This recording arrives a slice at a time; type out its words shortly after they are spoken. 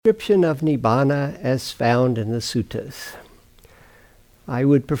description of Nibbana as found in the suttas. I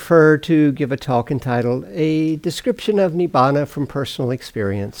would prefer to give a talk entitled A Description of Nibbana from Personal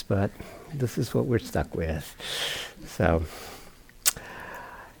Experience, but this is what we're stuck with. So,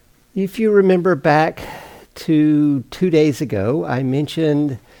 if you remember back to 2 days ago, I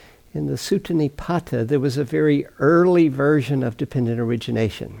mentioned in the Sutta Nipata there was a very early version of dependent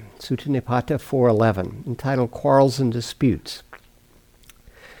origination, Sutta Nipata 4.11, entitled Quarrels and Disputes.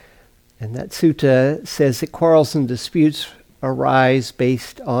 And that sutta says that quarrels and disputes arise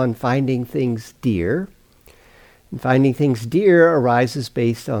based on finding things dear. And finding things dear arises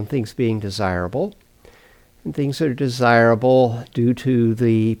based on things being desirable. And things are desirable due to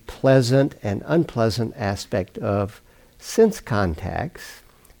the pleasant and unpleasant aspect of sense contacts.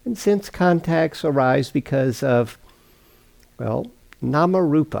 And sense contacts arise because of,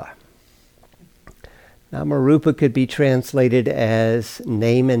 nama-rupa. Nama-rupa could be translated as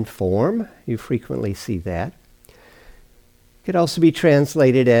name and form. You frequently see that. It could also be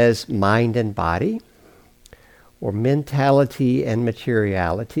translated as mind and body, or mentality and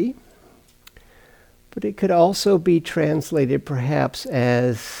materiality. But it could also be translated perhaps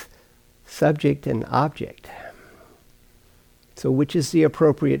as subject and object. So which is the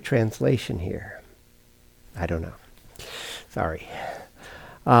appropriate translation here? I don't know. Sorry.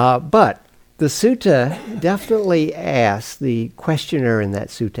 But the sutta definitely asks, the questioner in that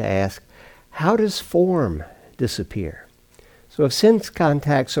sutta asks, how does form disappear? So if sense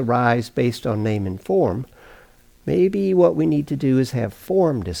contacts arise based on name and form, maybe what we need to do is have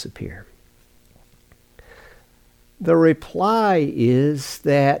form disappear. The reply is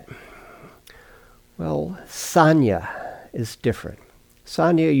that, sanya is different.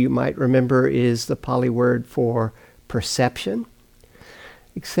 Sanya, you might remember, is the Pali word for perception,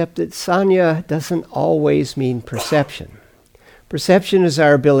 except that sanya doesn't always mean perception. Perception is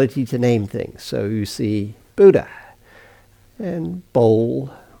our ability to name things. So you see Buddha and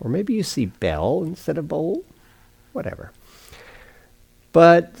bowl, or maybe you see bell instead of bowl, whatever.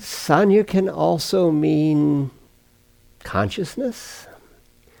 But sanya can also mean consciousness,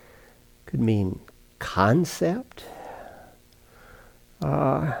 could mean concept.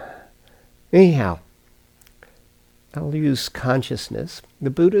 Anyhow, I'll use consciousness. The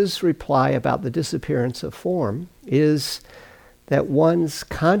Buddha's reply about the disappearance of form is that one's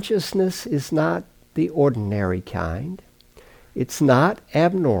consciousness is not the ordinary kind. It's not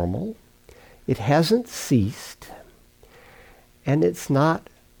abnormal. It hasn't ceased. And it's not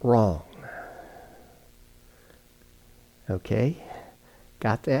wrong. Okay?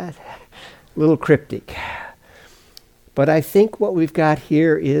 Got that? A little cryptic. But I think what we've got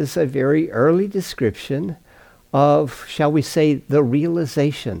here is a very early description of, shall we say, the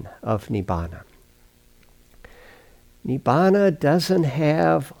realization of Nibbana. Nibbana doesn't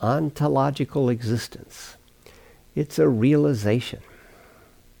have ontological existence. It's a realization.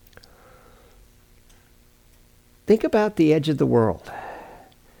 Think about the edge of the world.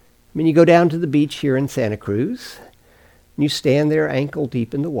 You go down to the beach here in Santa Cruz, and you stand there ankle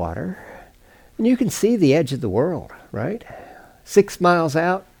deep in the water, and you can see the edge of the world, right? 6 miles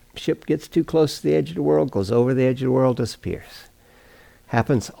out, ship gets too close to the edge of the world, goes over the edge of the world, disappears.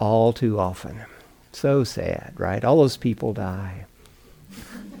 Happens all too often. So sad, right? All those people die.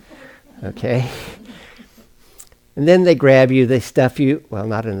 Okay? And then they grab you, they stuff you,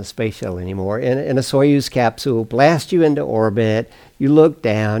 not in a space shuttle anymore, in a Soyuz capsule, blast you into orbit, you look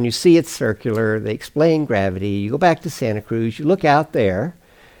down, you see it's circular, they explain gravity, you go back to Santa Cruz, you look out there,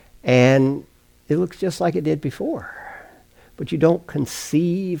 and it looks just like it did before. But you don't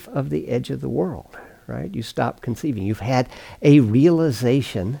conceive of the edge of the world, right? You stop conceiving. You've had a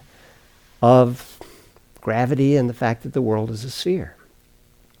realization of gravity and the fact that the world is a sphere.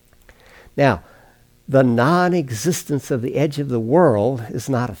 Now, the non-existence of the edge of the world is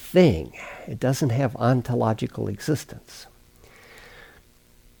not a thing. It doesn't have ontological existence.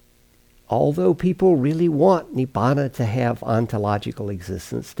 Although people really want Nibbana to have ontological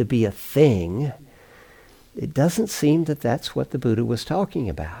existence, to be a thing, it doesn't seem that that's what the Buddha was talking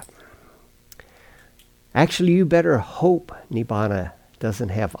about. Actually, you better hope Nibbana doesn't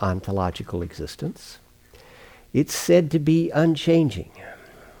have ontological existence. It's said to be unchanging.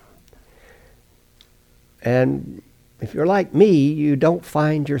 And if you're like me, you don't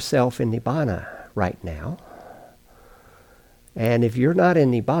find yourself in Nibbana right now. And if you're not in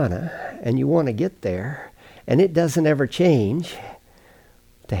Nibbana and you want to get there, and it doesn't ever change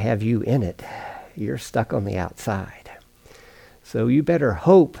to have you in it, you're stuck on the outside. So you better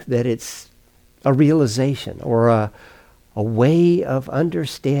hope that it's a realization or a way of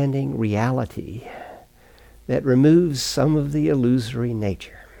understanding reality that removes some of the illusory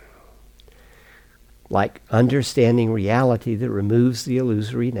nature. like understanding reality that removes the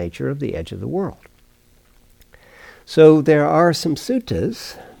illusory nature of the edge of the world. So there are some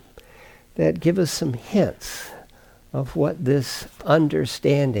suttas that give us some hints of what this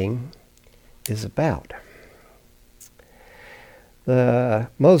understanding is about. The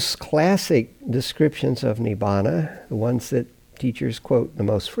most classic descriptions of Nibbana, the ones that teachers quote the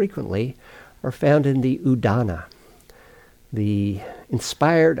most frequently, are found in the Udana, the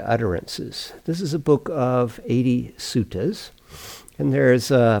inspired utterances. This is a book of 80 suttas, and there's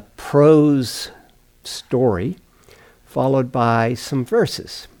a prose story followed by some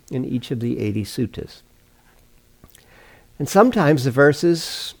verses in each of the 80 suttas. And sometimes the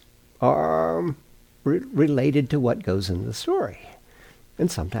verses are related to what goes in the story,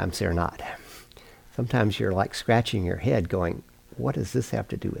 and sometimes they're not. Sometimes you're like scratching your head going, what does this have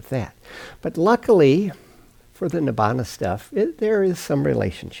to do with that? But luckily, for the Nibbana stuff, there is some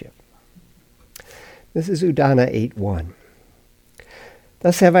relationship. This is Udana 8.1.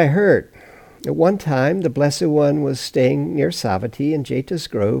 Thus have I heard. At one time, the Blessed One was staying near Savatthi in Jeta's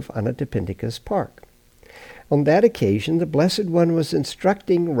Grove Anathapindika's park. On that occasion, the Blessed One was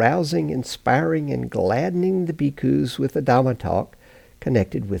instructing, rousing, inspiring, and gladdening the bhikkhus with a Dhamma talk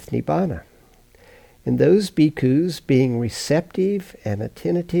connected with Nibbana. And those bhikkhus, being receptive and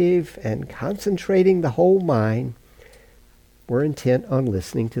attentive and concentrating the whole mind, were intent on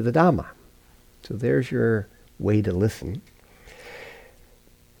listening to the Dhamma. So there's your way to listen.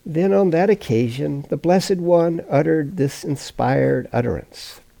 Then on that occasion, the Blessed One uttered this inspired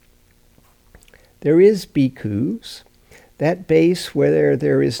utterance. There is, bhikkhus, that base where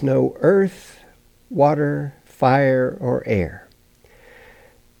there is no earth, water, fire, or air.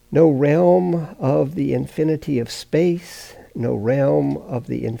 No realm of the infinity of space, no realm of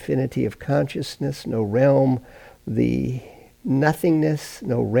the infinity of consciousness, no realm of the nothingness,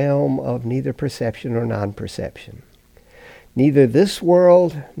 no realm of neither perception or non-perception. Neither this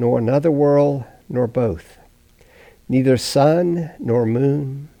world, nor another world, nor both. Neither sun, nor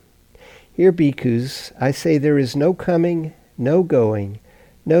moon. Here, bhikkhus, I say there is no coming, no going,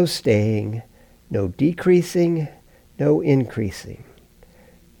 no staying, no decreasing, no increasing.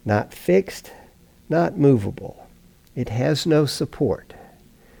 Not fixed, not movable. It has no support.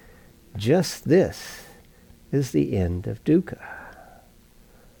 Just this is the end of dukkha.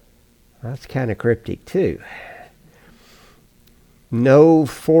 That's kind of cryptic too. No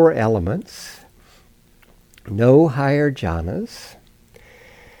four elements, no higher jhanas,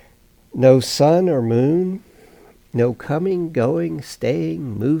 no sun or moon, no coming, going,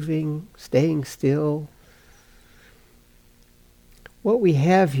 staying, moving, staying still. What we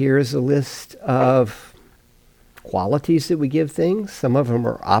have here is a list of qualities that we give things. Some of them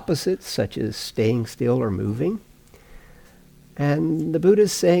are opposites, such as staying still or moving. And the Buddha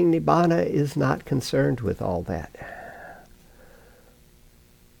is saying Nibbana is not concerned with all that.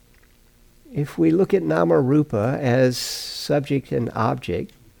 If we look at nama rupa as subject and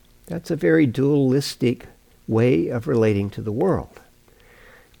object, that's a very dualistic way of relating to the world.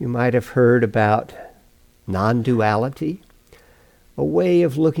 You might have heard about non-duality, a way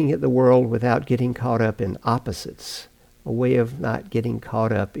of looking at the world without getting caught up in opposites, a way of not getting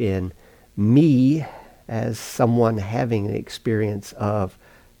caught up in me as someone having an experience of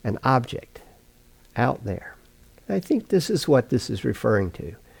an object out there. I think this is what this is referring to.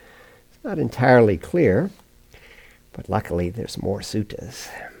 It's not entirely clear, but luckily there's more suttas.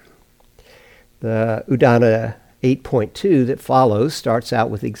 The Udana 8.2 that follows starts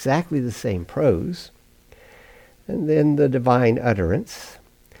out with exactly the same prose. And then the divine utterance.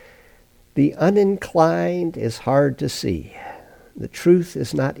 The uninclined is hard to see. The truth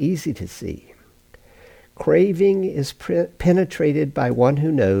is not easy to see. Craving is penetrated by one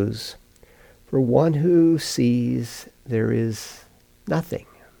who knows. For one who sees, there is nothing.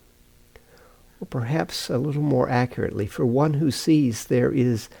 Or perhaps a little more accurately, for one who sees, there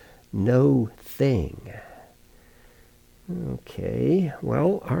is no thing. Okay,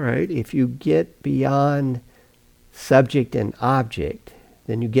 well, all right, if you get beyond subject and object,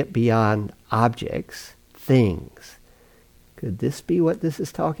 then you get beyond objects, things. Could this be what this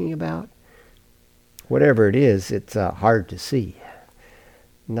is talking about? Whatever it is, it's hard to see,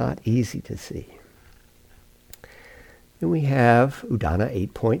 not easy to see. Then we have Udana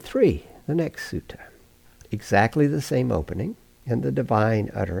 8.3, the next sutta. Exactly the same opening and the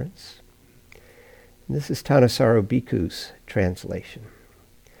divine utterance. And this is Thanissaro Bhikkhu's translation.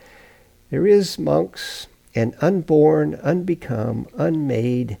 There is, monks, an unborn, unbecome,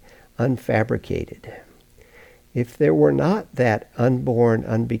 unmade, unfabricated. If there were not that unborn,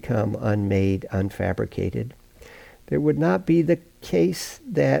 unbecome, unmade, unfabricated, there would not be the case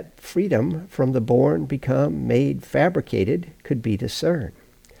that freedom from the born, become, made, fabricated could be discerned.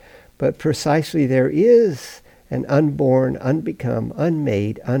 But precisely there is an unborn, unbecome,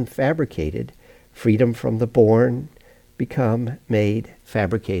 unmade, unfabricated. Freedom from the born, become, made,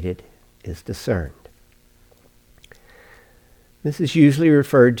 fabricated is discerned. This is usually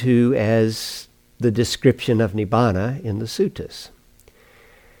referred to as the description of Nibbana in the Suttas.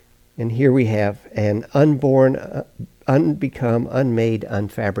 And here we have an unborn, unbecome, unmade,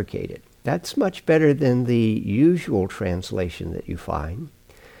 unfabricated. That's much better than the usual translation that you find.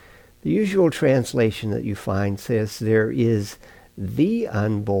 The usual translation that you find says there is the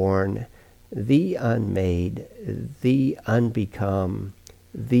unborn, the unmade, the unbecome,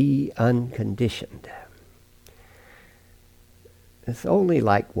 the unconditioned. It's only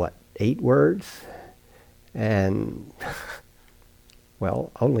like, 8 words? And,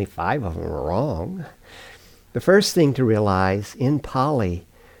 well, only 5 of them are wrong. The first thing to realize, in Pali,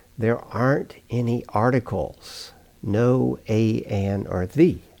 there aren't any articles. No a, an, or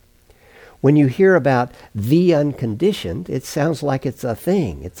the. When you hear about the unconditioned, it sounds like it's a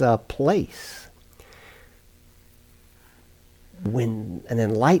thing, it's a place. When an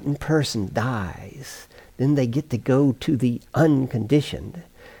enlightened person dies, then they get to go to the unconditioned,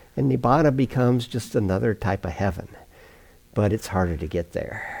 and Nibbana becomes just another type of heaven. But it's harder to get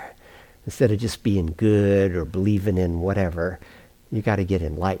there. Instead of just being good or believing in whatever, you got to get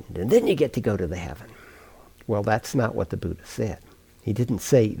enlightened, and then you get to go to the heaven. Well, that's not what the Buddha said. He didn't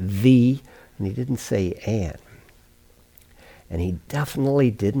say the, and he didn't say an. And he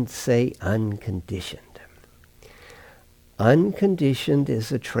definitely didn't say unconditioned. Unconditioned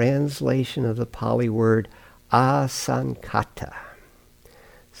is a translation of the Pali word asankhata.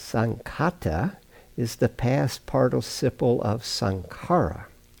 Sankhata is the past participle of sankhara.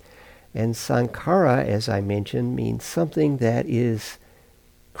 And sankhara, as I mentioned, means something that is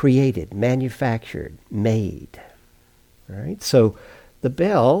created, manufactured, made. All right? So the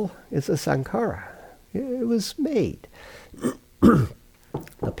bell is a sankhara. It was made.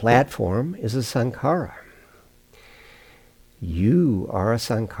 The platform is a sankhara. You are a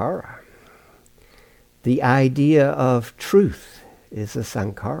sankhara. The idea of truth is a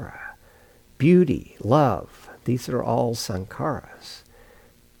sankhara. Beauty, love, these are all sankharas.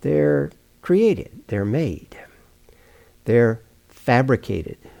 They're created, they're made. They're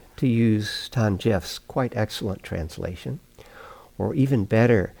fabricated, to use Tanjeff's quite excellent translation. Or even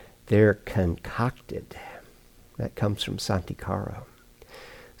better, they're concocted. That comes from Santikaro.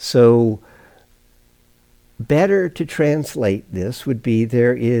 So, better to translate this would be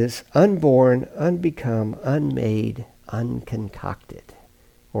there is unborn, unbecome, unmade, unconcocted,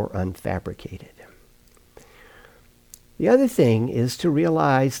 or unfabricated. The other thing is to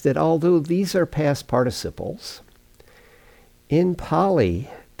realize that although these are past participles, in Pali,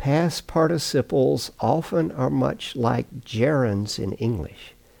 past participles often are much like gerunds in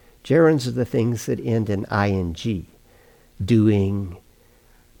English. Gerunds are the things that end in ing, doing,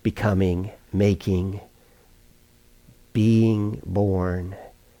 becoming, making, being born,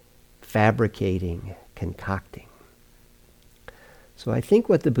 fabricating, concocting. So I think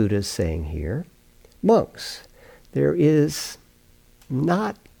what the Buddha is saying here, monks, there is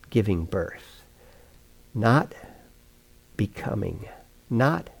not giving birth, not becoming,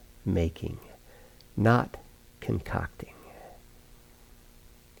 not making, not concocting.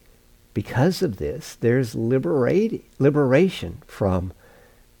 Because of this, there's liberation from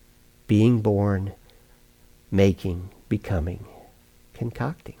being born, making, becoming,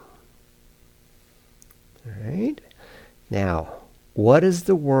 concocting. All right? Now, what does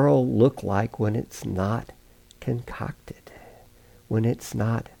the world look like when it's not concocted, when it's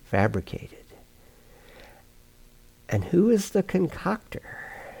not fabricated? And who is the concoctor?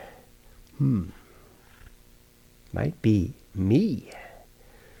 Might be me.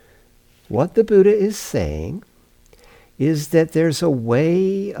 What the Buddha is saying is that there's a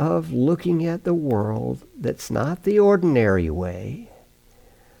way of looking at the world that's not the ordinary way,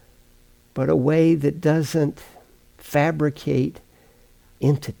 but a way that doesn't fabricate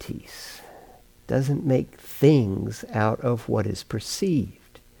entities, doesn't make things out of what is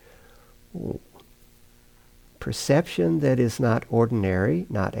perceived. Perception that is not ordinary,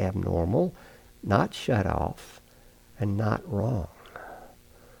 not abnormal, not shut off, and not wrong.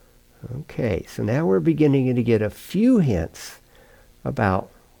 Okay, so now we're beginning to get a few hints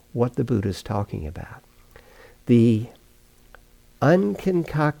about what the Buddha is talking about. The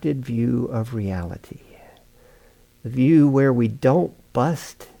unconcocted view of reality. The view where we don't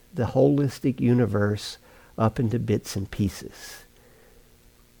bust the holistic universe up into bits and pieces.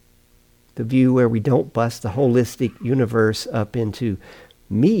 The view where we don't bust the holistic universe up into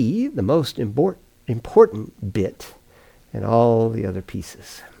me, the most important bit, and all the other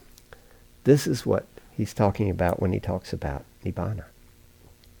pieces. This is what he's talking about when he talks about Nibbana.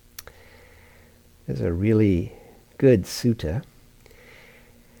 There's a really good sutta.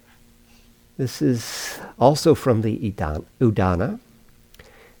 This is also from the Udana.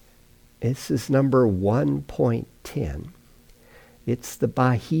 This is number 1.10. It's the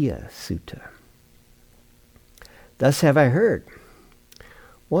Bahiya Sutta. Thus have I heard.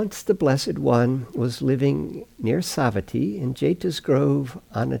 Once the Blessed One was living near Savatthi in Jeta's Grove,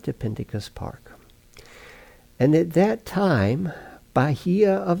 Anathapindika's Park. And at that time,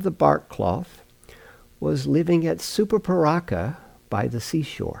 Bahiya of the bark cloth was living at Supaparaka by the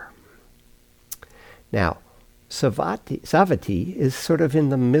seashore. Now, Savatthi is sort of in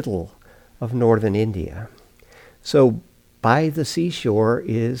the middle of northern India. So by the seashore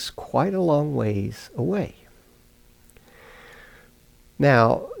is quite a long ways away.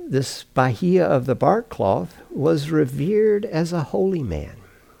 Now, this Bahiya of the bark cloth was revered as a holy man.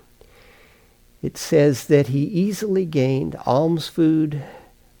 It says that he easily gained alms food,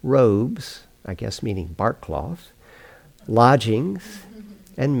 robes, I guess meaning bark cloth, lodgings,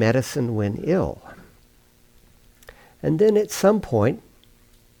 and medicine when ill. And then at some point,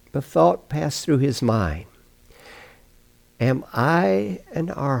 the thought passed through his mind, am I an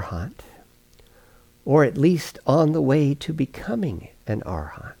arhat, or at least on the way to becoming an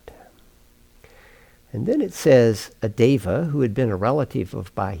arhat? And then it says a deva who had been a relative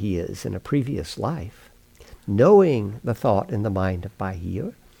of Bahiya's in a previous life, knowing the thought in the mind of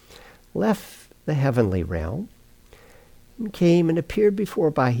Bahiya, left the heavenly realm and came and appeared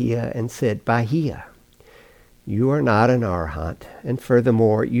before Bahiya and said, Bahiya, you are not an arhat, and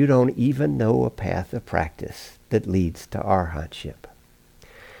furthermore, you don't even know a path of practice that leads to arhatship.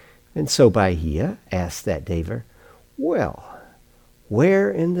 And so Bahiya asked that deva, well,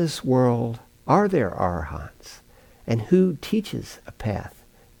 where in this world are there arhats, and who teaches a path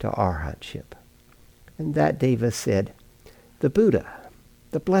to arhatship? And that deva said, the Buddha,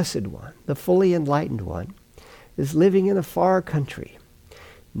 the Blessed One, the fully enlightened one, is living in a far country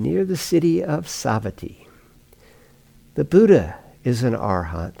near the city of Savatthi. The Buddha is an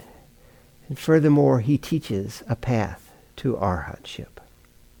arhat, and furthermore, he teaches a path to arhatship.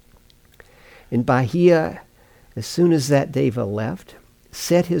 And Bahiya, as soon as that deva left,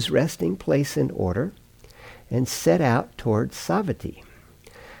 set his resting place in order and set out towards Savatthi.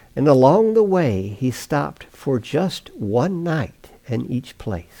 And along the way, he stopped for just one night in each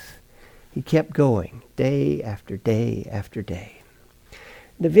place. He kept going day after day after day.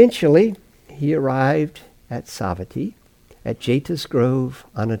 And eventually, he arrived at Savatthi, at Jeta's Grove,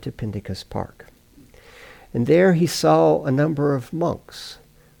 Anathapindika's Park. And there he saw a number of monks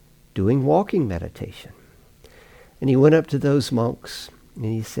doing walking meditation. And he went up to those monks and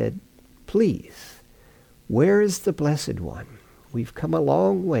he said, please, where is the Blessed One? We've come a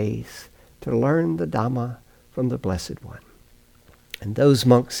long ways to learn the Dhamma from the Blessed One. And those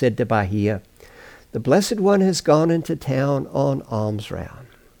monks said to Bahiya, the Blessed One has gone into town on alms round.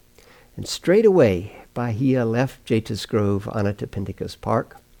 And straightway Bahiya left Jeta's Grove, Anathapindika's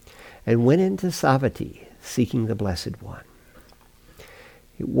Park, and went into Savatthi, seeking the Blessed One.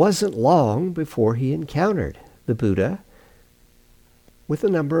 It wasn't long before he encountered the Buddha with a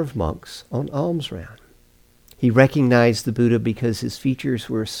number of monks on alms round. He recognized the Buddha because his features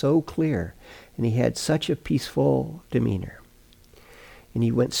were so clear and he had such a peaceful demeanor. And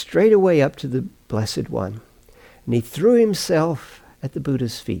he went straight away up to the Blessed One and he threw himself at the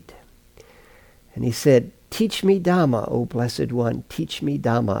Buddha's feet. And he said, teach me Dhamma, O Blessed One, teach me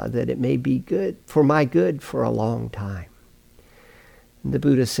Dhamma, that it may be good for my good for a long time. And the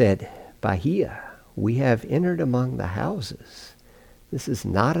Buddha said, Bahiya, we have entered among the houses. This is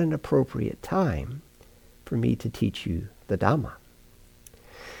not an appropriate time for me to teach you the Dhamma.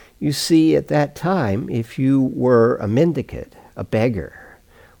 You see, at that time, if you were a mendicant, a beggar,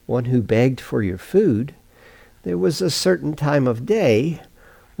 one who begged for your food, there was a certain time of day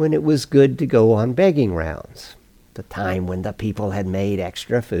when it was good to go on begging rounds, the time when the people had made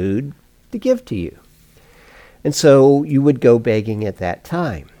extra food to give to you. And so you would go begging at that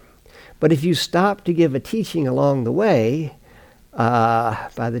time. But if you stopped to give a teaching along the way,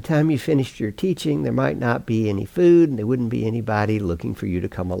 by the time you finished your teaching, there might not be any food, and there wouldn't be anybody looking for you to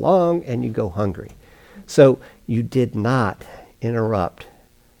come along, and you'd go hungry. So you did not interrupt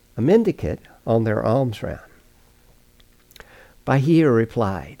a mendicant on their alms round. Bahiya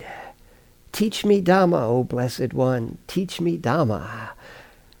replied, teach me Dhamma, O Blessed One, teach me Dhamma.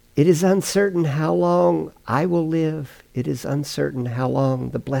 It is uncertain how long I will live. It is uncertain how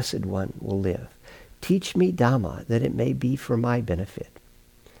long the Blessed One will live. Teach me Dhamma, that it may be for my benefit.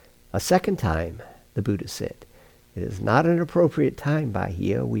 A second time, the Buddha said, it is not an appropriate time,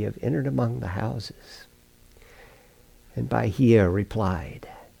 Bahiya. We have entered among the houses. And Bahiya replied,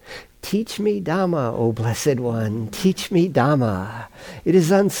 teach me Dhamma, O Blessed One. Teach me Dhamma. It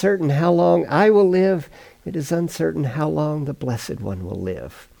is uncertain how long I will live. It is uncertain how long the Blessed One will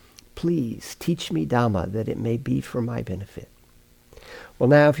live. Please teach me Dhamma, that it may be for my benefit. Well,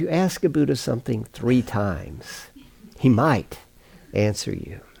 now, if you ask a Buddha something 3 times, he might answer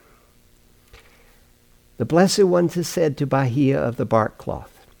you. The Blessed One has said to Bahiya of the bark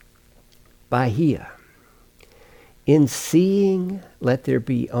cloth, Bahiya, in seeing, let there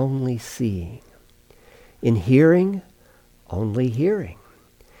be only seeing. In hearing, only hearing.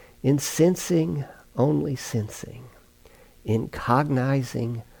 In sensing, only sensing. In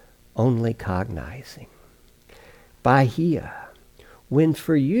cognizing, only cognizing. Bahiya, when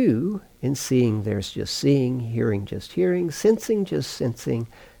for you, in seeing there's just seeing, hearing just hearing, sensing just sensing,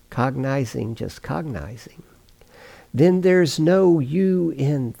 cognizing just cognizing, then there's no you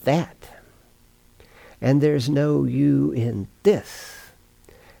in that. And there's no you in this.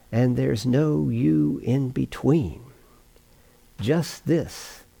 And there's no you in between. Just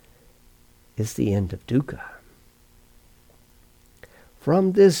this is the end of dukkha.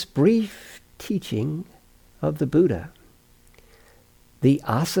 From this brief teaching of the Buddha, the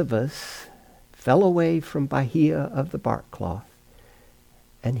asavas fell away from Bahiya of the bark cloth,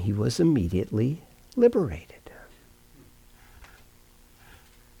 and he was immediately liberated.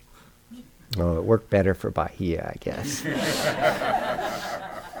 Oh, it worked better for Bahiya, I guess.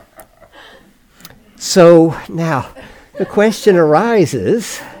 So now, the question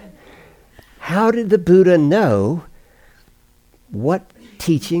arises, how did the Buddha know what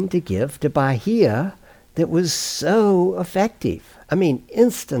teaching to give to Bahiya that was so effective? I mean,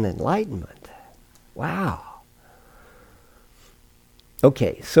 instant enlightenment. Wow.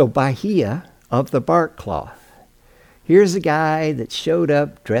 Okay, so Bahiya of the bark cloth. Here's a guy that showed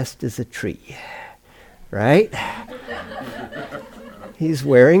up dressed as a tree, right? He's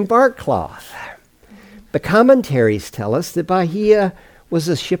wearing bark cloth. The commentaries tell us that Bahiya was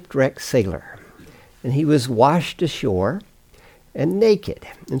a shipwrecked sailor, and he was washed ashore and naked.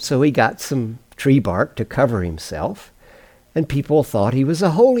 And so he got some tree bark to cover himself, and people thought he was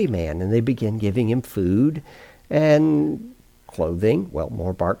a holy man, and they began giving him food and clothing, well,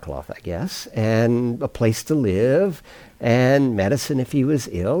 more bark cloth, I guess, and a place to live, and medicine if he was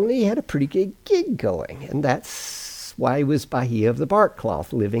ill, and he had a pretty good gig going. And that's why he was Bahiya of the bark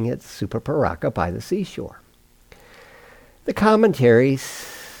cloth, living at Supaparaka by the seashore. The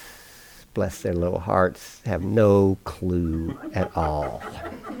commentaries, bless their little hearts, have no clue at all.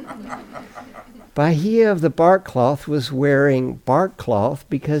 Bahiya of the bark cloth was wearing bark cloth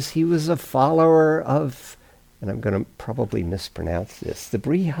because he was a follower of, and I'm going to probably mispronounce this, the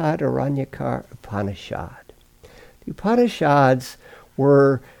Brihadaranyaka Upanishad. The Upanishads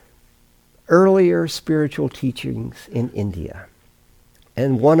were earlier spiritual teachings in India.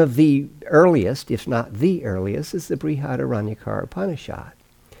 And one of the earliest, if not the earliest, is the Brihadaranyaka Upanishad.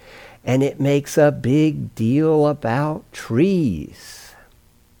 And it makes a big deal about trees.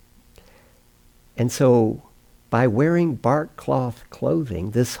 And so, by wearing bark cloth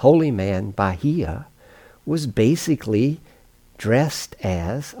clothing, this holy man, Bahiya, was basically dressed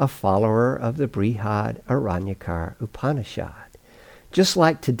as a follower of the Brihadaranyaka Upanishad. Just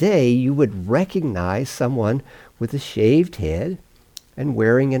like today, you would recognize someone with a shaved head and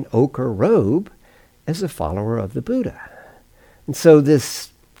wearing an ochre robe as a follower of the Buddha. And so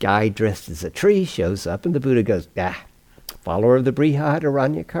this guy dressed as a tree shows up, and the Buddha goes, follower of the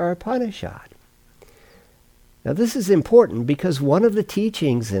Brihadaranyaka Upanishad. Now this is important because one of the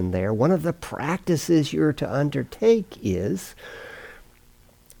teachings in there, one of the practices you're to undertake is,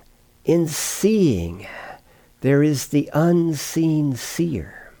 in seeing, there is the unseen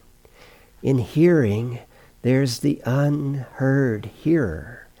seer. In hearing, there's the unheard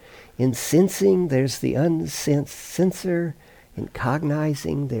hearer. In sensing, there's the unsensed sensor. In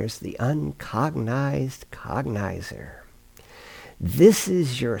cognizing, there's the uncognized cognizer. This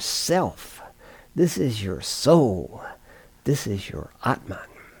is your self. This is your soul. This is your Atman.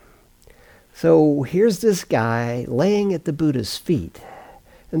 So here's this guy laying at the Buddha's feet,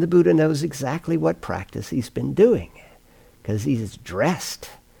 and the Buddha knows exactly what practice he's been doing, because he's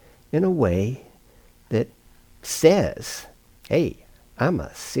dressed in a way that says, hey, I'm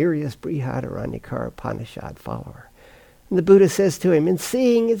a serious Brihadaranyaka Upanishad follower. And the Buddha says to him, in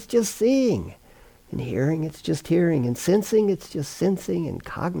seeing, it's just seeing. And hearing, it's just hearing. And sensing, it's just sensing. And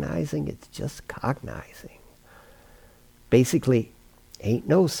cognizing, it's just cognizing. Basically, ain't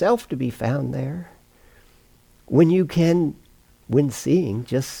no self to be found there. When seeing,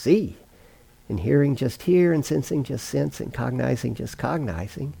 just see. And hearing, just hear. And sensing, just sense. And cognizing, just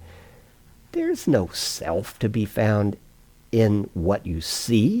cognizing. There's no self to be found in what you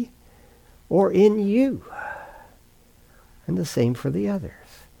see or in you. And the same for the others.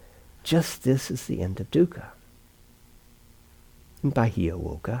 Just this is the end of dukkha. And Bahiya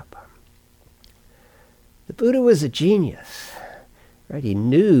woke up. The Buddha was a genius, right? He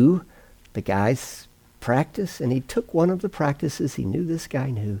knew the guy's practice, and he took one of the practices he knew this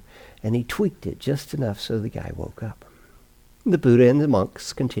guy knew, and he tweaked it just enough so the guy woke up. The Buddha and the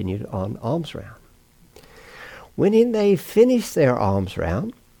monks continued on alms round. When they finished their alms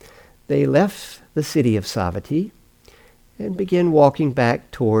round, they left the city of Savatthi and began walking back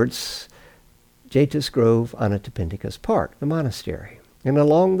towards Jeta's Grove, Anathapindika's park, the monastery. And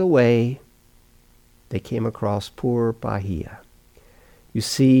along the way, they came across poor Bahiya. You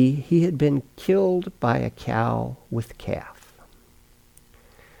see, he had been killed by a cow with calf.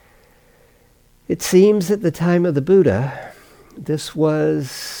 It seems at the time of the Buddha, this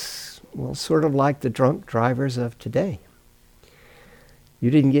was, sort of like the drunk drivers of today.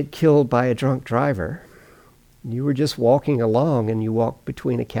 You didn't get killed by a drunk driver. You were just walking along, and you walked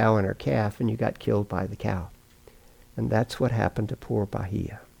between a cow and her calf, and you got killed by the cow. And that's what happened to poor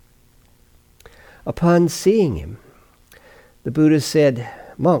Bahiya. Upon seeing him, the Buddha said,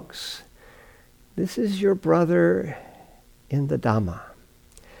 "Monks, this is your brother in the Dhamma.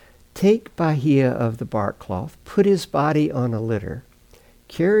 Take Bahiya of the bark cloth, put his body on a litter,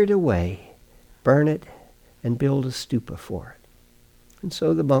 carry it away, burn it, and build a stupa for it." And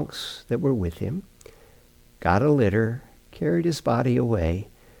so the monks that were with him got a litter, carried his body away,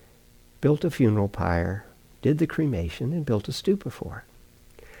 built a funeral pyre, did the cremation, and built a stupa for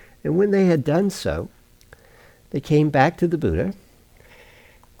it. And when they had done so, they came back to the Buddha,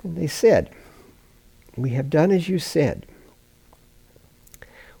 and they said, "We have done as you said.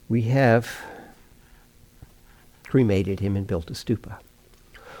 We have cremated him and built a stupa.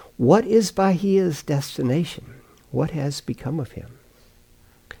 What is Bahiya's destination? What has become of him?"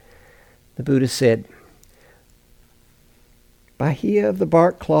 The Buddha said, "Bahiya of the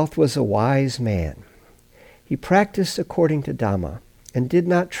bark cloth was a wise man. He practiced according to Dhamma and did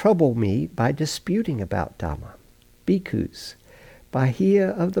not trouble me by disputing about Dhamma. Bhikkhus, Bahiya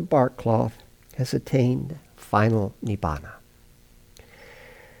of the bark cloth has attained final Nibbana."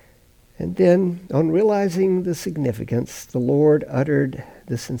 And then, on realizing the significance, the Lord uttered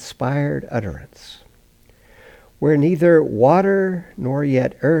this inspired utterance. "Where neither water, nor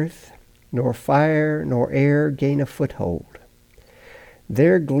yet earth, nor fire, nor air gain a foothold,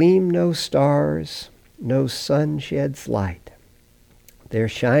 there gleam no stars, no sun sheds light, there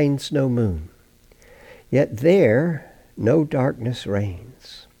shines no moon, yet there no darkness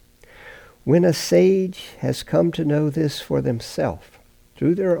reigns. When a sage has come to know this for themselves,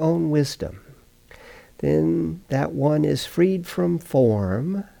 through their own wisdom, then that one is freed from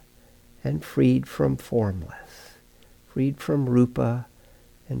form and freed from formless, freed from rupa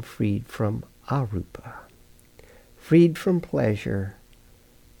and freed from arupa, freed from pleasure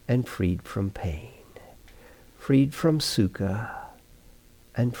and freed from pain, freed from sukha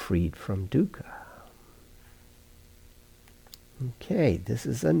and freed from dukkha." Okay, this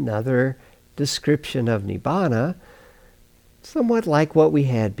is another description of Nibbana, somewhat like what we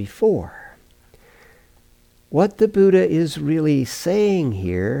had before. What the Buddha is really saying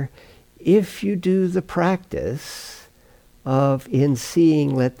here, if you do the practice of in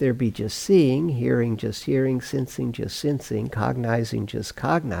seeing, let there be just seeing, hearing, just hearing, sensing, just sensing, cognizing, just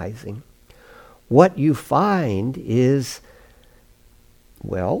cognizing, what you find is,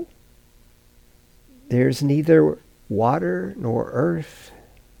 there's neither water, nor earth,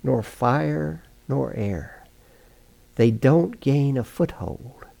 nor fire, nor air. They don't gain a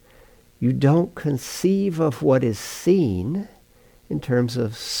foothold. You don't conceive of what is seen in terms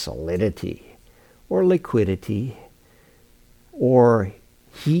of solidity or liquidity or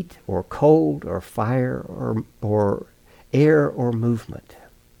heat or cold or fire or air or movement.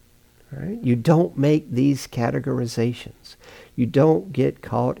 Right? You don't make these categorizations. You don't get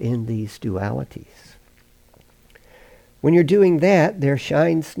caught in these dualities. When you're doing that, there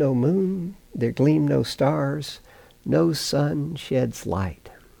shines no moon, there gleam no stars, no sun sheds light.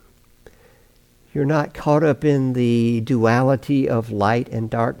 You're not caught up in the duality of light and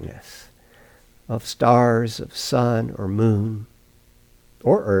darkness, of stars, of sun or moon,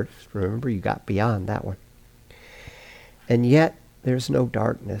 or earth. Remember, you got beyond that one. And yet, there's no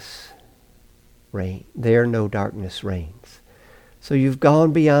darkness there no darkness reigns. So you've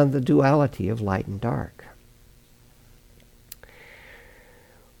gone beyond the duality of light and dark.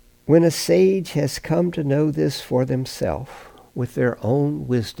 When a sage has come to know this for themselves with their own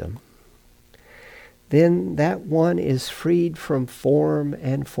wisdom, then that one is freed from form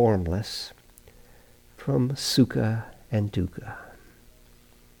and formless, from sukha and dukkha.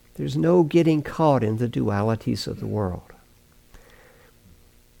 There's no getting caught in the dualities of the world.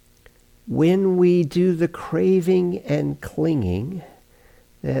 When we do the craving and clinging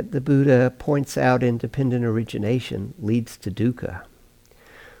that the Buddha points out in dependent origination leads to dukkha,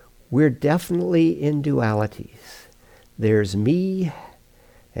 we're definitely in dualities. There's me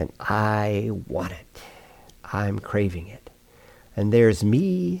and I want it. I'm craving it. And there's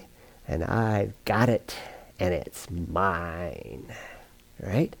me and I've got it and it's mine.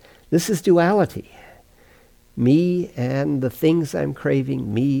 Right? This is duality. Me and the things I'm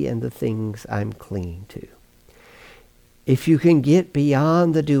craving, me and the things I'm clinging to. If you can get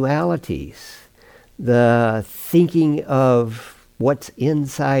beyond the dualities, the thinking of what's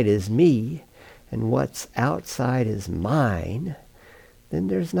inside is me and what's outside is mine, then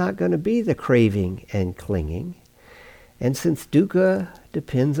there's not going to be the craving and clinging. And since dukkha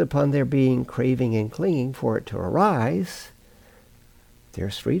depends upon there being craving and clinging for it to arise,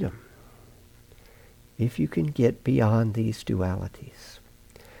 there's freedom. If you can get beyond these dualities.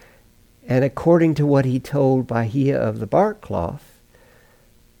 And according to what he told Bahia of the bark cloth,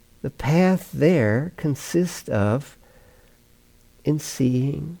 the path there consists of, in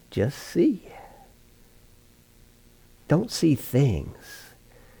seeing, just see. Don't see things.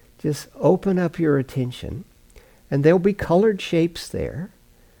 Just open up your attention, and there'll be colored shapes there.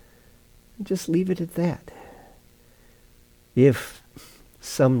 Just leave it at that. If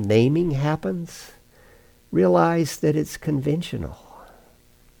some naming happens, realize that it's conventional.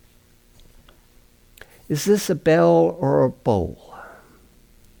 Is this a bell or a bowl?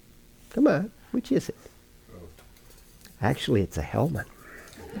 Come on, which is it? Actually, it's a helmet.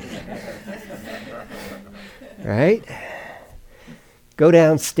 Right? Go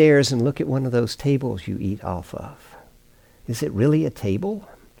downstairs and look at one of those tables you eat off of. Is it really a table?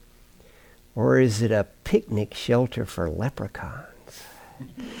 Or is it a picnic shelter for leprechauns?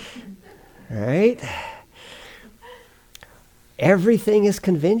 Right? Everything is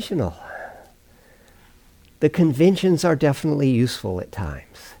conventional. The conventions are definitely useful at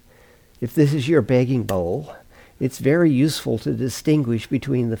times. If this is your begging bowl, it's very useful to distinguish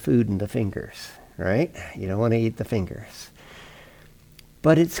between the food and the fingers, right? You don't want to eat the fingers.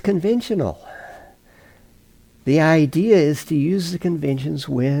 But it's conventional. The idea is to use the conventions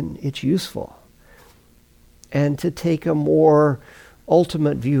when it's useful and to take a more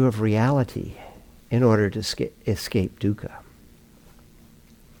ultimate view of reality in order to escape dukkha.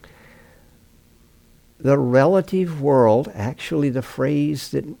 The relative world, actually the phrase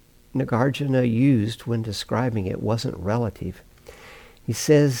that Nagarjuna used when describing it wasn't relative. He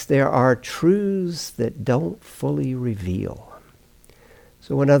says there are truths that don't fully reveal.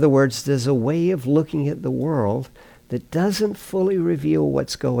 So in other words, there's a way of looking at the world that doesn't fully reveal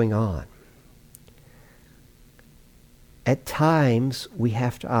what's going on. At times, we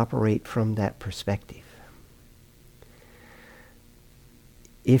have to operate from that perspective.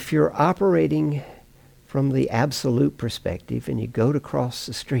 If you're operating from the absolute perspective and you go to cross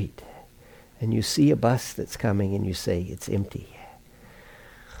the street and you see a bus that's coming and you say it's empty,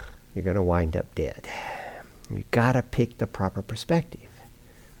 you're going to wind up dead. You've got to pick the proper perspective.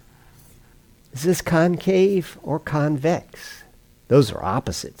 Is this concave or convex? Those are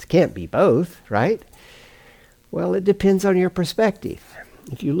opposites. Can't be both, right? Well, it depends on your perspective.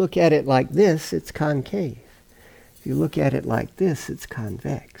 If you look at it like this, it's concave. If you look at it like this, it's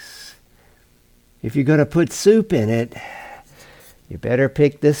convex. If you're going to put soup in it, you better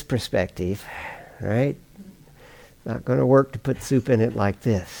pick this perspective, right? Not going to work to put soup in it like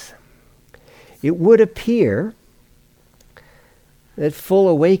this. It would appear that full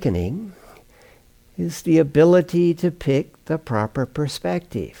awakening is the ability to pick the proper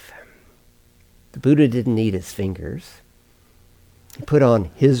perspective. The Buddha didn't eat his fingers. He put on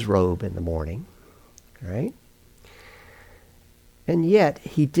his robe in the morning, right? And yet,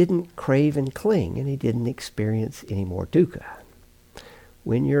 he didn't crave and cling, and he didn't experience any more dukkha.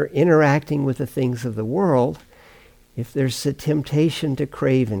 When you're interacting with the things of the world, if there's a temptation to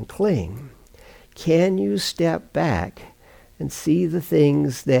crave and cling, can you step back and see the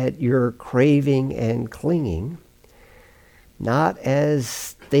things that you're craving and clinging, not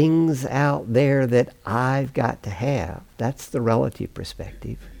as things out there that I've got to have? That's the relative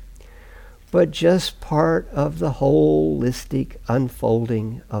perspective. But just part of the holistic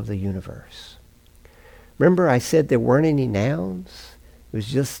unfolding of the universe. Remember I said there weren't any nouns? It was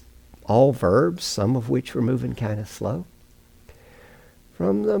just all verbs, some of which were moving kind of slow.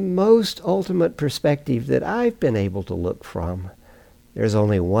 From the most ultimate perspective that I've been able to look from, there's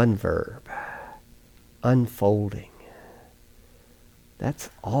only one verb: unfolding. That's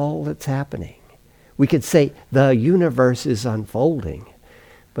all that's happening. We could say the universe is unfolding,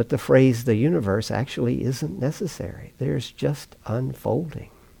 but the phrase the universe actually isn't necessary. There's just unfolding.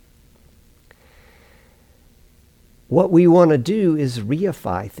 What we want to do is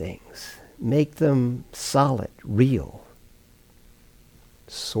reify things, make them solid, real,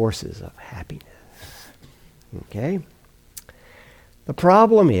 sources of happiness. Okay? The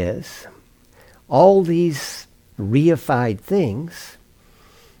problem is, all these reified things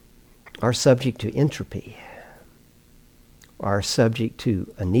are subject to entropy, are subject to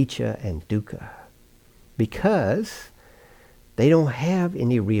anicca and dukkha, because they don't have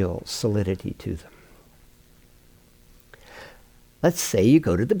any real solidity to them. Let's say you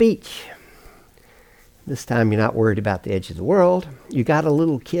go to the beach. This time you're not worried about the edge of the world. You got a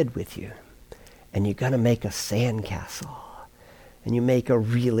little kid with you, and you're going to make a sandcastle. And you make a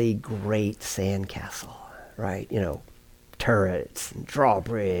really great sandcastle, right? You know, turrets and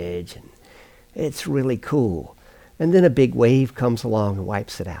drawbridge, and it's really cool. And then a big wave comes along and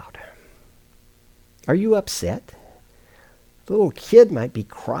wipes it out. Are you upset? The little kid might be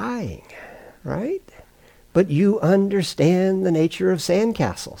crying, right? But you understand the nature of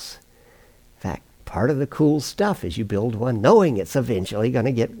sandcastles. In fact, part of the cool stuff is you build one knowing it's eventually going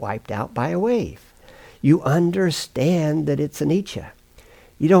to get wiped out by a wave. You understand that it's anicca.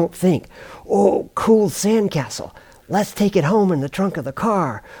 You don't think, oh, cool sandcastle. Let's take it home in the trunk of the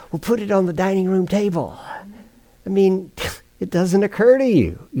car. We'll put it on the dining room table. I mean, it doesn't occur to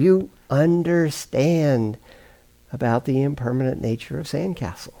you. You understand about the impermanent nature of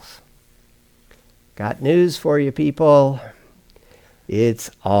sandcastles. Got news for you, people.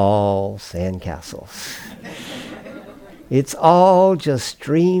 It's all sandcastles. It's all just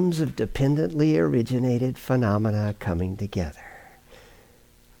streams of dependently originated phenomena coming together.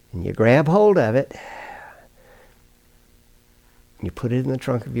 And you grab hold of it, you put it in the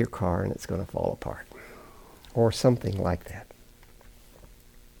trunk of your car, and it's going to fall apart. Or something like that.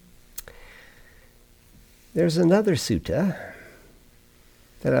 There's another sutta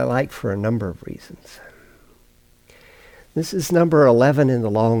that I like for a number of reasons. This is number 11 in the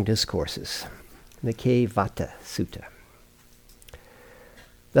long discourses, the Kevata Sutta.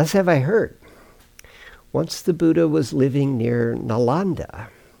 Thus have I heard. Once the Buddha was living near Nalanda,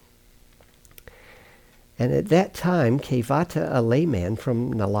 and at that time Kevata, a layman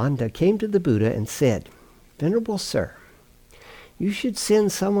from Nalanda, came to the Buddha and said, "Venerable Sir, you should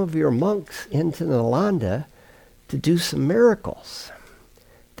send some of your monks into Nalanda to do some miracles.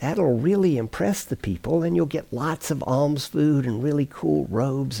 That'll really impress the people, and you'll get lots of alms food and really cool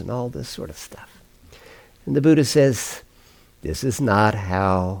robes and all this sort of stuff." And the Buddha says, "This is not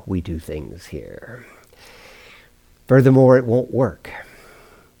how we do things here. Furthermore, it won't work.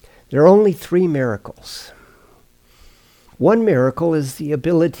 There are only 3 miracles. One miracle is the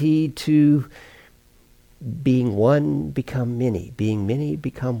ability to, being one, become many. Being many,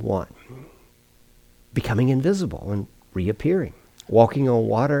 become one. Becoming invisible and reappearing. Walking on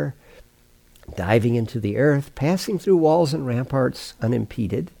water, diving into the earth, passing through walls and ramparts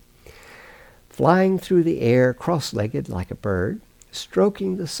unimpeded, flying through the air cross-legged like a bird,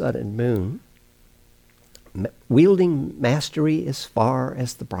 stroking the sun and moon, wielding mastery as far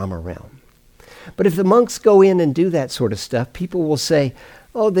as the Brahma realm." But if the monks go in and do that sort of stuff, people will say,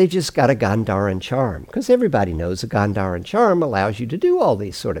 oh, they just got a Gandharan charm, because everybody knows a Gandharan charm allows you to do all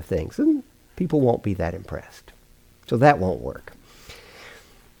these sort of things, and people won't be that impressed. So that won't work.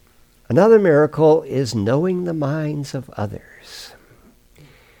 Another miracle is knowing the minds of others.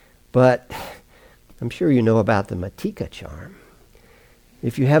 But I'm sure you know about the Matika charm.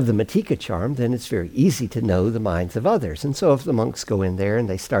 If you have the Matika charm, then it's very easy to know the minds of others. And so if the monks go in there and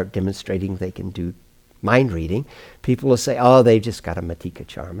they start demonstrating they can do mind reading, people will say, oh, they just got a Matika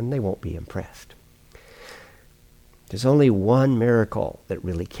charm, and they won't be impressed. There's only one miracle that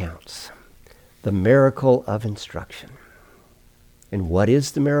really counts. The miracle of instruction. And what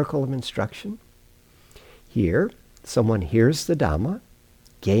is the miracle of instruction? Here, someone hears the Dhamma,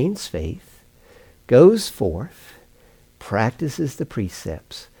 gains faith, goes forth, practices the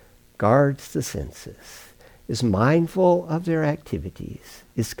precepts, guards the senses, is mindful of their activities,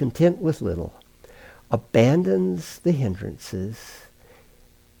 is content with little, abandons the hindrances,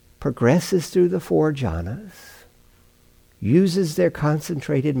 progresses through the 4 jhanas, uses their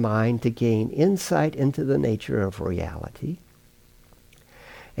concentrated mind to gain insight into the nature of reality,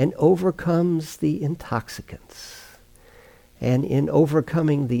 and overcomes the intoxicants. And in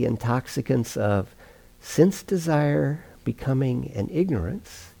overcoming the intoxicants of sense desire, becoming, and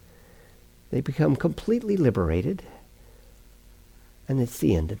ignorance, they become completely liberated, and it's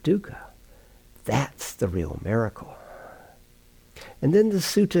the end of dukkha. That's the real miracle. And then the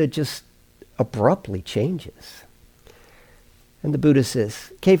sutta just abruptly changes. And the Buddha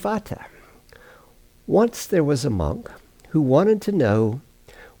says, Kevata, once there was a monk who wanted to know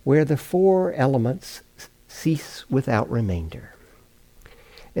where the four elements cease without remainder.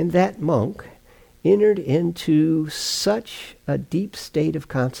 And that monk entered into such a deep state of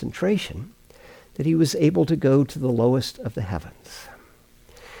concentration that he was able to go to the lowest of the heavens.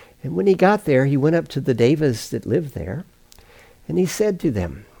 And when he got there, he went up to the devas that lived there, and he said to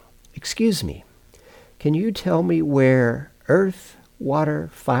them, "Excuse me, can you tell me where earth,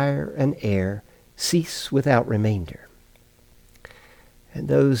 water, fire, and air cease without remainder?" And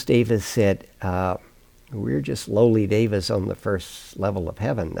those devas said, "We're just lowly devas on the first level of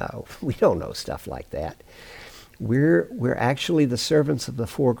heaven. No, we don't know stuff like that. We're actually the servants of the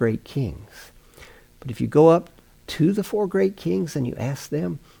four great kings. But if you go up to the four great kings and you ask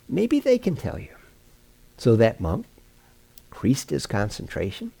them, maybe they can tell you." So that monk increased his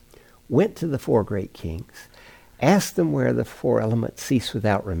concentration, went to the four great kings, asked them where the four elements cease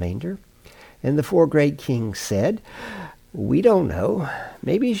without remainder, and the four great kings said, "We don't know.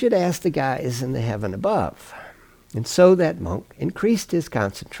 Maybe you should ask the guys in the heaven above." And so that monk increased his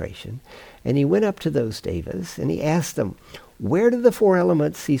concentration, and he went up to those devas, and he asked them, "Where do the four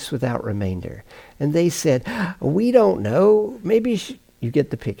elements cease without remainder?" And they said, "We don't know. Maybe you get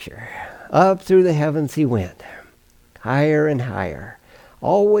the picture." Up through the heavens he went, higher and higher,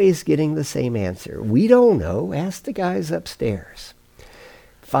 always getting the same answer. "We don't know. Ask the guys upstairs."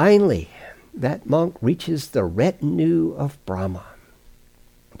 Finally, that monk reaches the retinue of Brahma.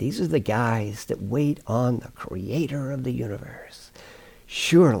 These are the guys that wait on the creator of the universe.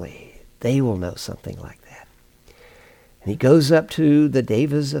 Surely they will know something like that. And he goes up to the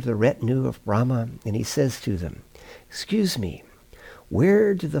devas of the retinue of Brahma, and he says to them, "Excuse me,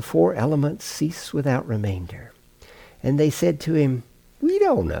 where do the four elements cease without remainder?" And they said to him, "We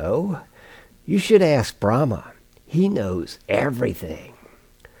don't know. You should ask Brahma. He knows everything."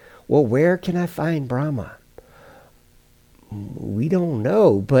 "Well, where can I find Brahma?" "We don't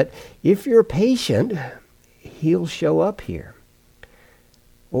know, but if you're patient, he'll show up here."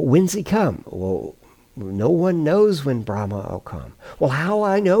 "Well, when's he come?" "Well, no one knows when Brahma will come." "Well, how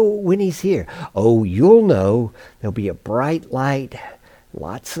I know when he's here?" "Oh, you'll know. There'll be a bright light,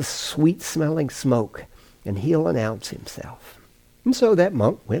 lots of sweet-smelling smoke, and he'll announce himself." And so that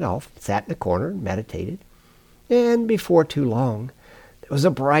monk went off, sat in a corner, and meditated. And before too long, there was a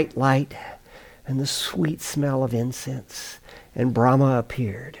bright light and the sweet smell of incense, and Brahma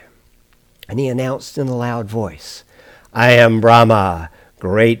appeared. And he announced in a loud voice, "I am Brahma,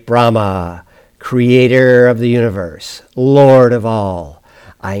 great Brahma, creator of the universe, Lord of all.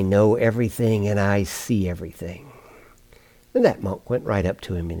 I know everything and I see everything." And that monk went right up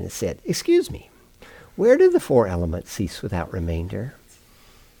to him and said, "Excuse me, where do the four elements cease without remainder?"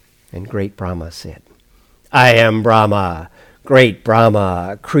 And great Brahma said, "I am Brahma, great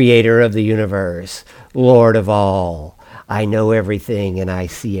Brahma, creator of the universe, Lord of all. I know everything and I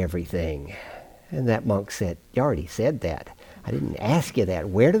see everything." And that monk said, "You already said that. I didn't ask you that.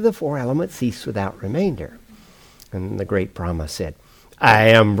 Where do the four elements cease without remainder?" And the great Brahma said, "I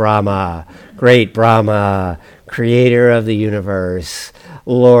am Brahma, great Brahma, creator of the universe,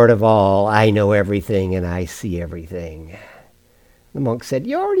 Lord of all. I know everything and I see everything." The monk said,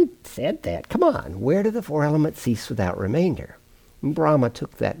 "You already said that. Come on, where do the four elements cease without remainder?" And Brahma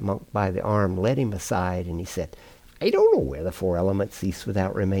took that monk by the arm, led him aside, and he said, "I don't know where the four elements cease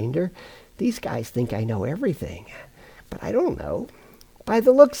without remainder. These guys think I know everything, but I don't know. By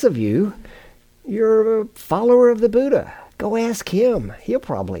the looks of you, you're a follower of the Buddha. Go ask him. He'll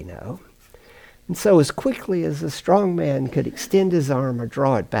probably know." And so as quickly as a strong man could extend his arm or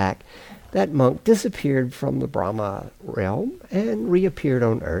draw it back, that monk disappeared from the Brahma realm and reappeared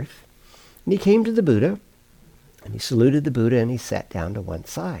on earth. And he came to the Buddha, and he saluted the Buddha, and he sat down to one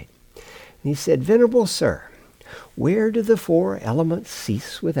side. And he said, "Venerable Sir, where do the four elements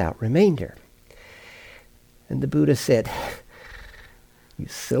cease without remainder?" And the Buddha said, "You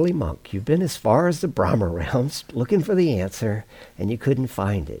silly monk, you've been as far as the Brahma realms looking for the answer, and you couldn't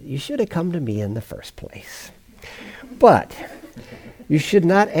find it. You should have come to me in the first place. But you should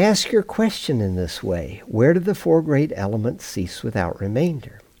not ask your question in this way. Where do the four great elements cease without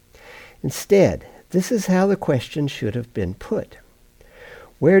remainder? Instead, this is how the question should have been put.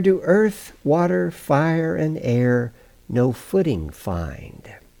 Where do earth, water, fire, and air no footing find?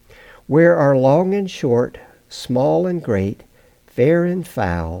 Where are long and short, small and great, fair and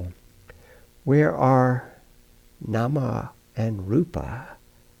foul, where are nama and rupa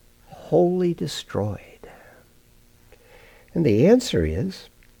wholly destroyed? And the answer is,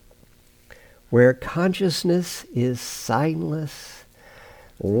 where consciousness is signless,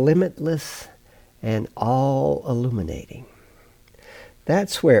 limitless, and all illuminating.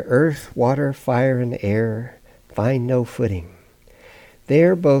 That's where earth, water, fire, and air find no footing.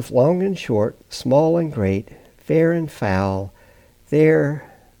 There both long and short, small and great, fair and foul, there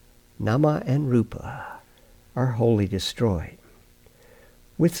nama and rupa are wholly destroyed.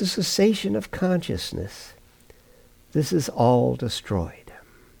 With the cessation of consciousness, this is all destroyed.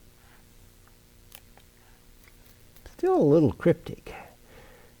 Still a little cryptic,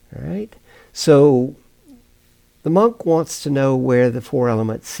 all right? So the monk wants to know where the four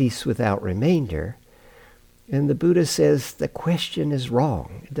elements cease without remainder, and the Buddha says the question is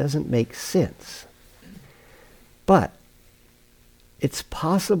wrong. It doesn't make sense. But it's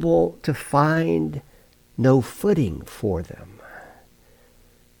possible to find no footing for them,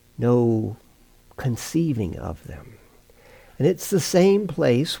 no conceiving of them. And it's the same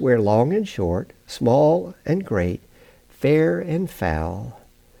place where long and short, small and great, fair and foul,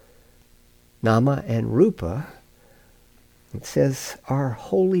 nama and rupa, it says, are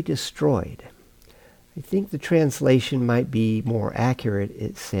wholly destroyed. I think the translation might be more accurate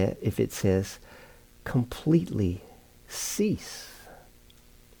if it says completely cease.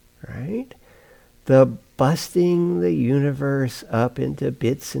 Right? The busting the universe up into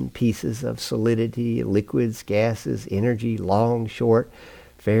bits and pieces of solidity, liquids, gases, energy, long, short,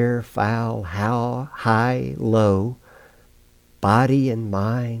 fair, foul, high, low, body and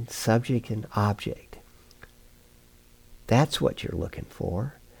mind, subject and object. That's what you're looking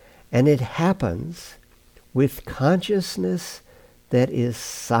for. And it happens with consciousness that is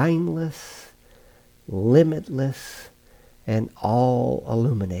signless, limitless, and all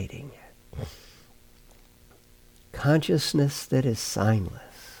illuminating. Consciousness that is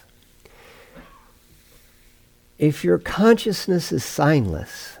signless. If your consciousness is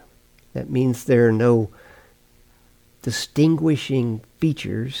signless, that means there are no distinguishing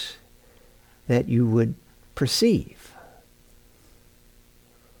features that you would perceive.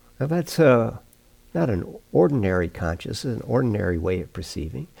 Now that's not an ordinary consciousness, an ordinary way of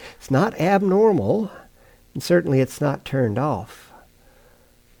perceiving. It's not abnormal, and certainly it's not turned off,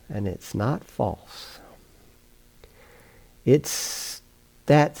 and it's not false. It's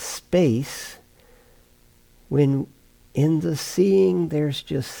that space when in the seeing there's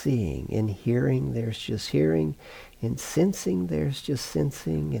just seeing, in hearing there's just hearing, in sensing there's just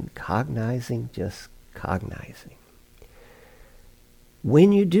sensing, in cognizing just cognizing.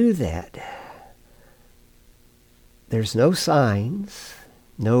 When you do that, there's no signs,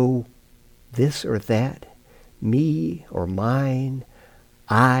 no this or that, me or mine,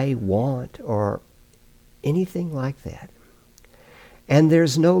 I want, or anything like that. And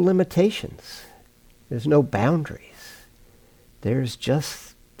there's no limitations. There's no boundaries. There's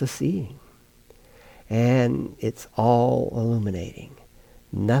just the seeing. And it's all illuminating.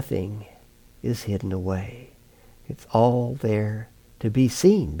 Nothing is hidden away. It's all there to be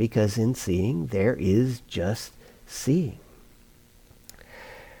seen, because in seeing there is just seeing.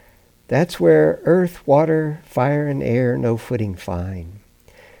 That's where earth, water, fire, and air no footing find.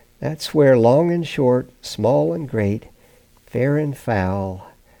 That's where long and short, small and great, fair and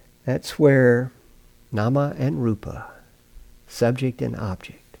foul, that's where nama and rupa, subject and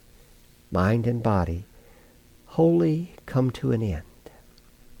object, mind and body, wholly come to an end.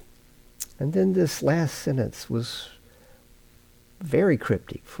 And then this last sentence was very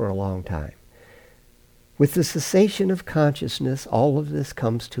cryptic for a long time. With the cessation of consciousness, all of this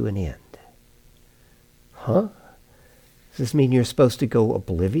comes to an end. Huh? Does this mean you're supposed to go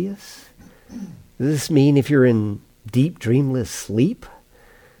oblivious? Does this mean if you're in deep dreamless sleep,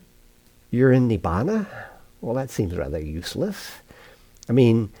 you're in Nibbana? Well, that seems rather useless. I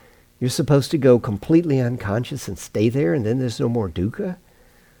mean, you're supposed to go completely unconscious and stay there, and then there's no more dukkha?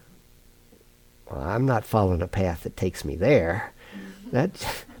 Well, I'm not following a path that takes me there.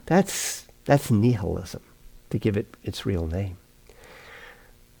 That's nihilism, to give it its real name.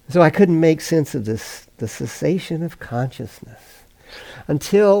 So I couldn't make sense of this, the cessation of consciousness,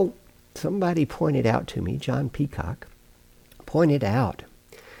 until somebody pointed out to me, John Peacock, pointed out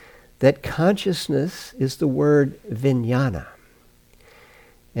that consciousness is the word vijnana.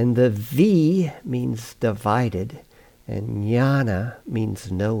 And the V means divided, and jnana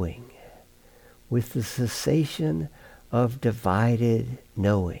means knowing. With the cessation of divided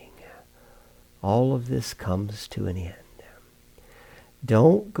knowing, all of this comes to an end.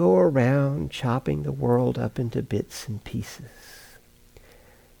 Don't go around chopping the world up into bits and pieces.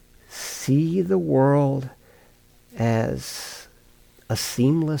 See the world as a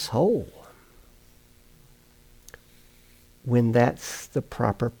seamless whole. When that's the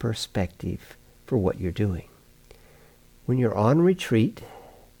proper perspective for what you're doing. When you're on retreat,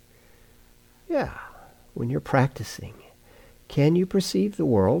 when you're practicing, can you perceive the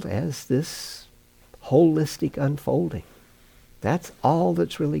world as this holistic unfolding? That's all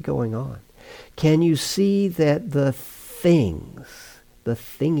that's really going on. Can you see that the things, the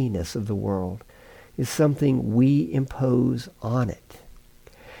thinginess of the world, is something we impose on it?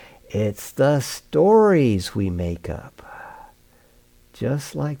 It's the stories we make up.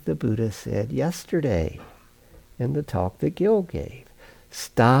 Just like the Buddha said yesterday in the talk that Gil gave.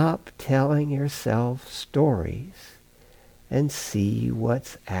 Stop telling yourself stories and see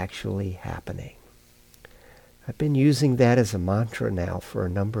what's actually happening. I've been using that as a mantra now for a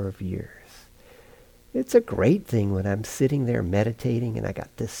number of years. It's a great thing when I'm sitting there meditating and I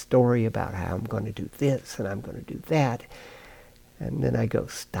got this story about how I'm going to do this and I'm going to do that. And then I go,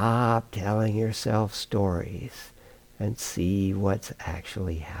 stop telling yourself stories and see what's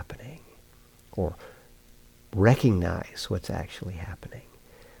actually happening. Or recognize what's actually happening.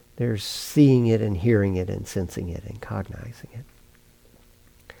 There's seeing it and hearing it and sensing it and cognizing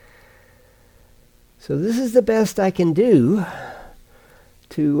it. So this is the best I can do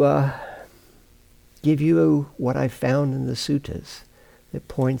to give you what I found in the suttas that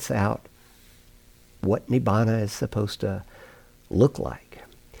points out what Nibbana is supposed to look like.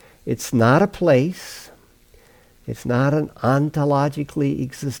 It's not a place. It's not an ontologically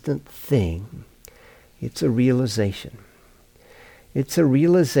existent thing. It's a realization. It's a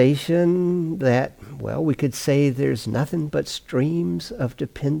realization that, well, we could say there's nothing but streams of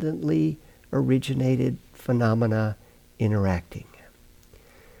dependently originated phenomena interacting.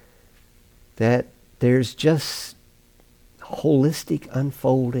 That there's just holistic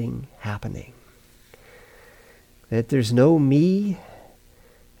unfolding happening. That there's no me,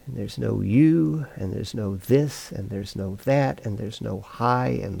 and there's no you, and there's no this, and there's no that, and there's no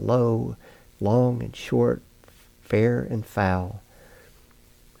high and low, long and short, fair and foul.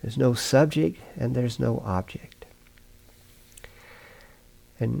 There's no subject and there's no object.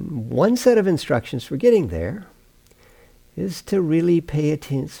 And one set of instructions for getting there is to really pay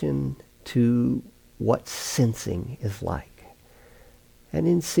attention to what sensing is like. And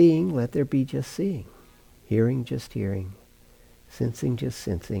in seeing, let there be just seeing. Hearing, just hearing. Sensing, just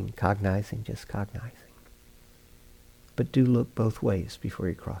sensing. Cognizing, just cognizing. But do look both ways before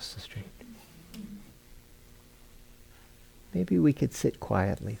you cross the street. Maybe we could sit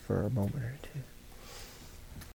quietly for a moment or two.